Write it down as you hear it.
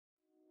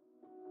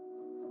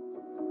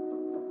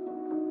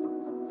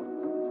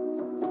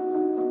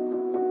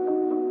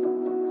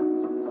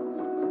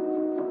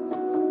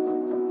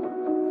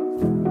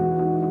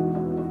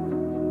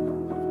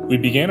We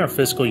began our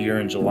fiscal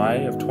year in July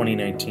of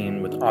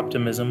 2019 with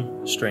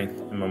optimism, strength,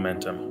 and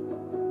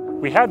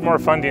momentum. We had more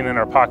funding in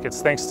our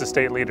pockets thanks to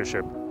state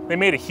leadership. They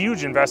made a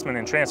huge investment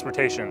in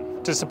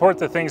transportation to support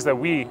the things that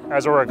we,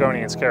 as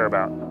Oregonians, care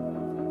about.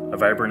 A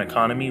vibrant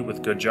economy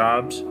with good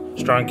jobs,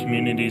 strong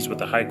communities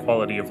with a high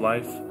quality of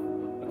life,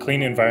 a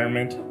clean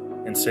environment,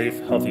 and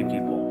safe, healthy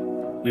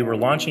people. We were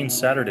launching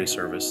Saturday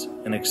service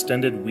and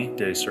extended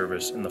weekday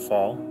service in the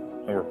fall,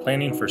 and we're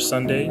planning for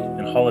Sunday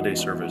and holiday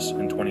service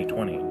in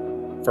 2020.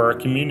 For our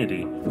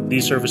community,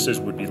 these services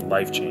would be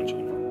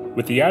life-changing.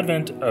 With the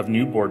advent of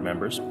new board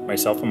members,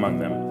 myself among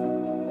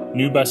them,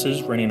 new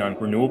buses running on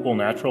renewable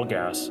natural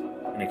gas,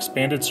 and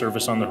expanded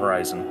service on the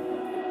horizon,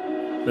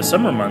 the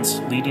summer months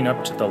leading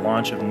up to the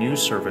launch of new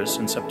service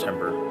in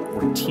September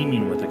were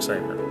teeming with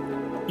excitement.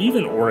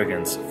 Even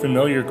Oregon's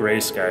familiar gray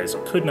skies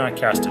could not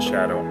cast a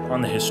shadow on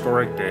the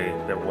historic day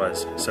that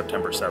was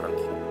September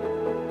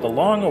 7th. The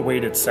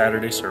long-awaited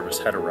Saturday service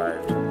had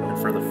arrived, and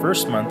for the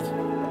first month,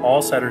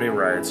 all Saturday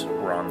rides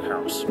were on the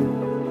house.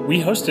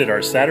 We hosted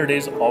our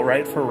Saturdays All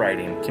Right for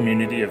Riding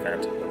community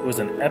event. It was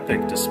an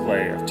epic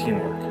display of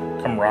teamwork,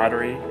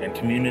 camaraderie, and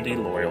community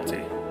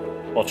loyalty.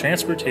 While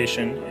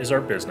transportation is our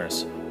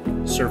business,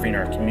 serving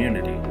our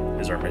community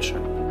is our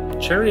mission.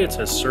 Cherriots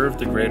has served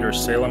the greater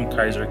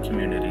Salem-Keizer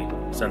community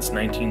since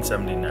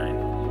 1979,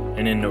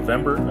 and in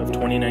November of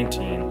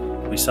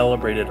 2019, we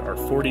celebrated our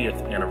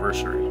 40th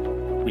anniversary.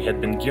 We had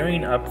been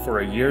gearing up for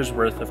a year's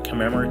worth of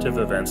commemorative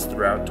events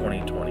throughout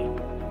 2020.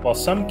 While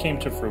some came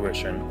to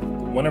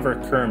fruition, one of our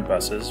current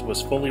buses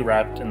was fully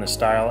wrapped in the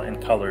style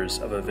and colors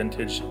of a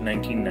vintage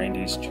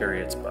 1990s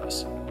Cherriots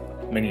bus.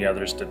 Many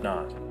others did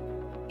not.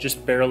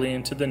 Just barely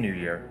into the new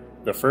year,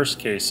 the first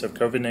case of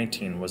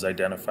COVID-19 was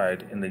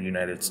identified in the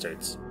United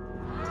States.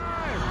 5,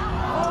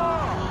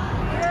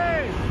 4,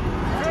 3,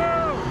 2,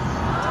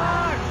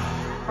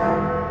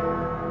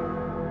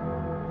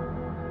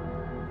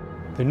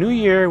 1. The new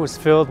year was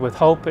filled with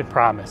hope and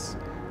promise.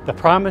 The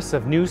promise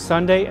of new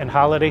Sunday and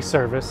holiday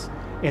service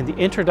and the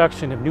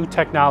introduction of new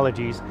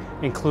technologies,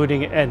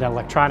 including an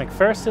electronic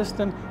fare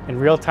system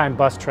and real-time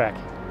bus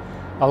tracking.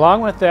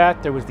 Along with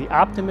that, there was the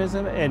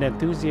optimism and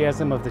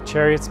enthusiasm of the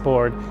Cherriots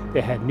board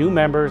that had new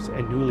members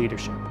and new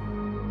leadership.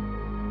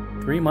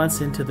 3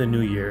 months into the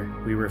new year,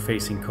 we were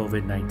facing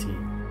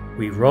COVID-19.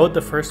 We rode the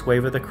first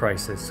wave of the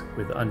crisis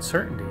with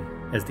uncertainty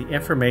as the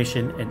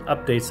information and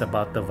updates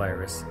about the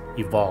virus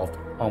evolved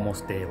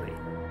almost daily.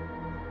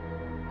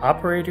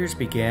 Operators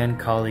began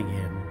calling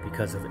in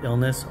because of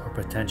illness or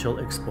potential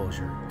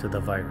exposure to the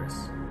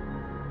virus.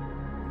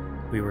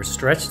 We were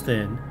stretched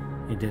thin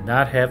and did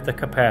not have the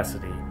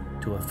capacity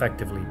to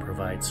effectively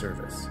provide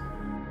service.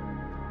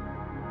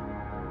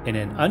 In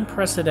an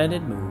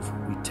unprecedented move,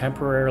 we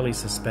temporarily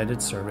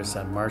suspended service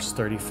on March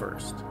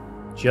 31st,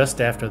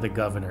 just after the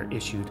governor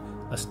issued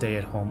a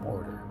stay-at-home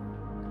order.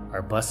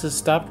 Our buses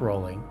stopped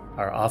rolling,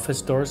 our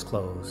office doors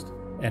closed,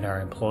 and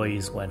our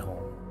employees went home.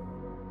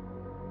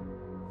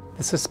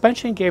 The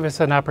suspension gave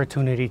us an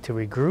opportunity to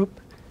regroup,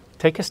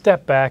 take a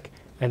step back,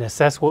 and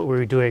assess what we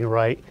were doing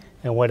right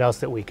and what else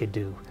that we could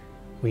do.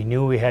 We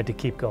knew we had to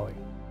keep going.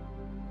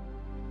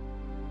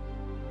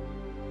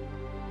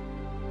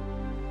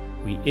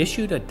 We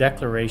issued a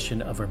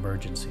declaration of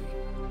emergency,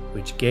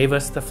 which gave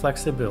us the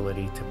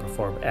flexibility to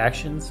perform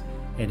actions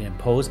and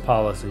impose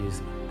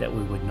policies that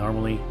we would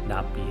normally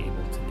not be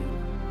able to do.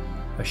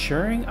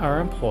 Assuring our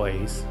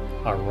employees,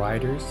 our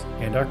riders,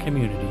 and our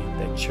community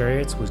that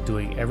Cherriots was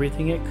doing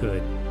everything it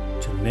could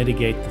to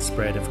mitigate the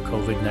spread of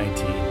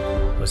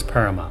COVID-19 was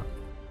paramount.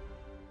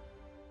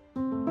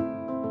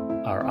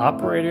 Our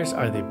operators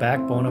are the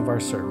backbone of our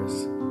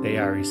service. They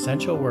are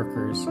essential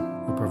workers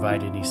who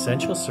provide an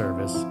essential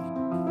service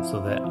so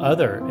that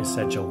other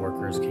essential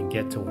workers can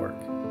get to work.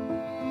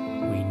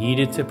 We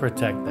needed to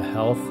protect the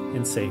health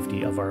and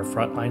safety of our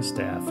frontline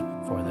staff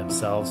for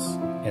themselves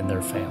and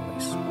their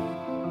families.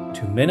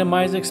 To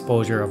minimize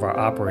exposure of our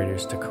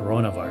operators to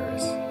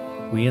coronavirus,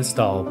 we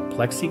installed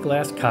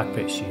plexiglass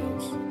cockpit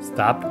shields,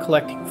 stopped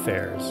collecting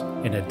fares,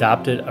 and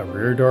adopted a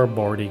rear door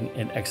boarding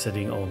and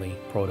exiting only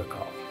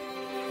protocol.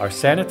 Our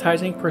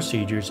sanitizing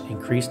procedures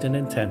increased in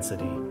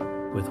intensity,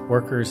 with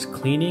workers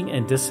cleaning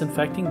and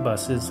disinfecting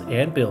buses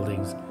and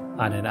buildings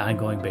on an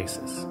ongoing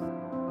basis.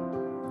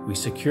 We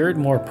secured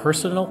more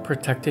personal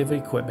protective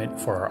equipment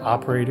for our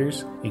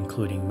operators,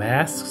 including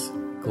masks,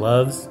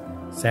 gloves,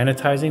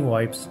 sanitizing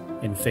wipes,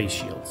 and face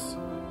shields.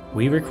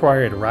 We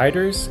required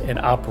riders and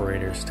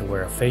operators to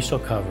wear a facial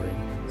covering,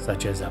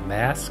 such as a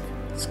mask,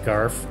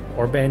 scarf,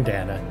 or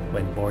bandana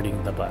when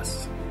boarding the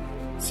bus.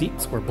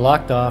 Seats were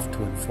blocked off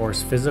to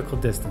enforce physical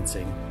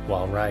distancing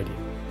while riding.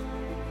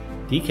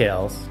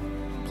 Decals,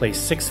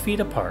 placed 6 feet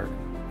apart,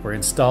 were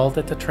installed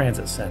at the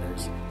transit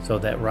centers so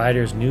that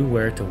riders knew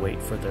where to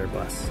wait for their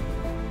bus.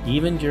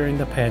 Even during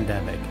the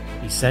pandemic,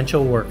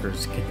 essential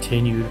workers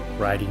continued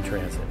riding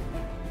transit.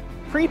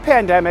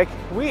 Pre-pandemic,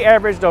 we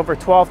averaged over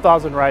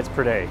 12,000 rides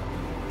per day.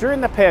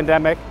 During the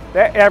pandemic,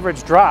 that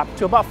average dropped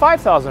to about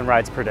 5,000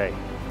 rides per day.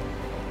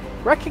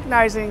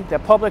 Recognizing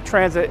that public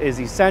transit is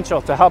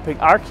essential to helping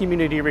our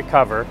community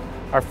recover,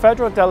 Our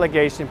federal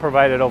delegation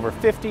provided over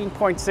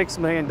 $15.6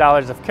 million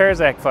of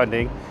CARES Act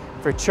funding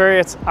for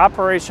Cherriots'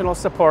 operational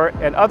support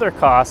and other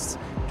costs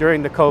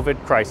during the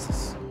COVID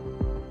crisis.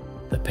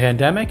 The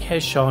pandemic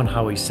has shown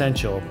how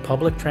essential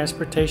public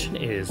transportation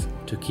is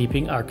to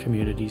keeping our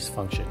communities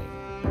functioning.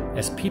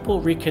 As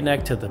people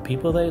reconnect to the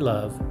people they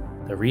love,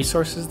 the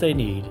resources they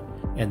need,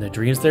 and the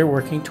dreams they're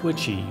working to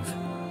achieve,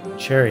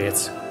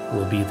 Cherriots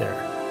will be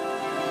there.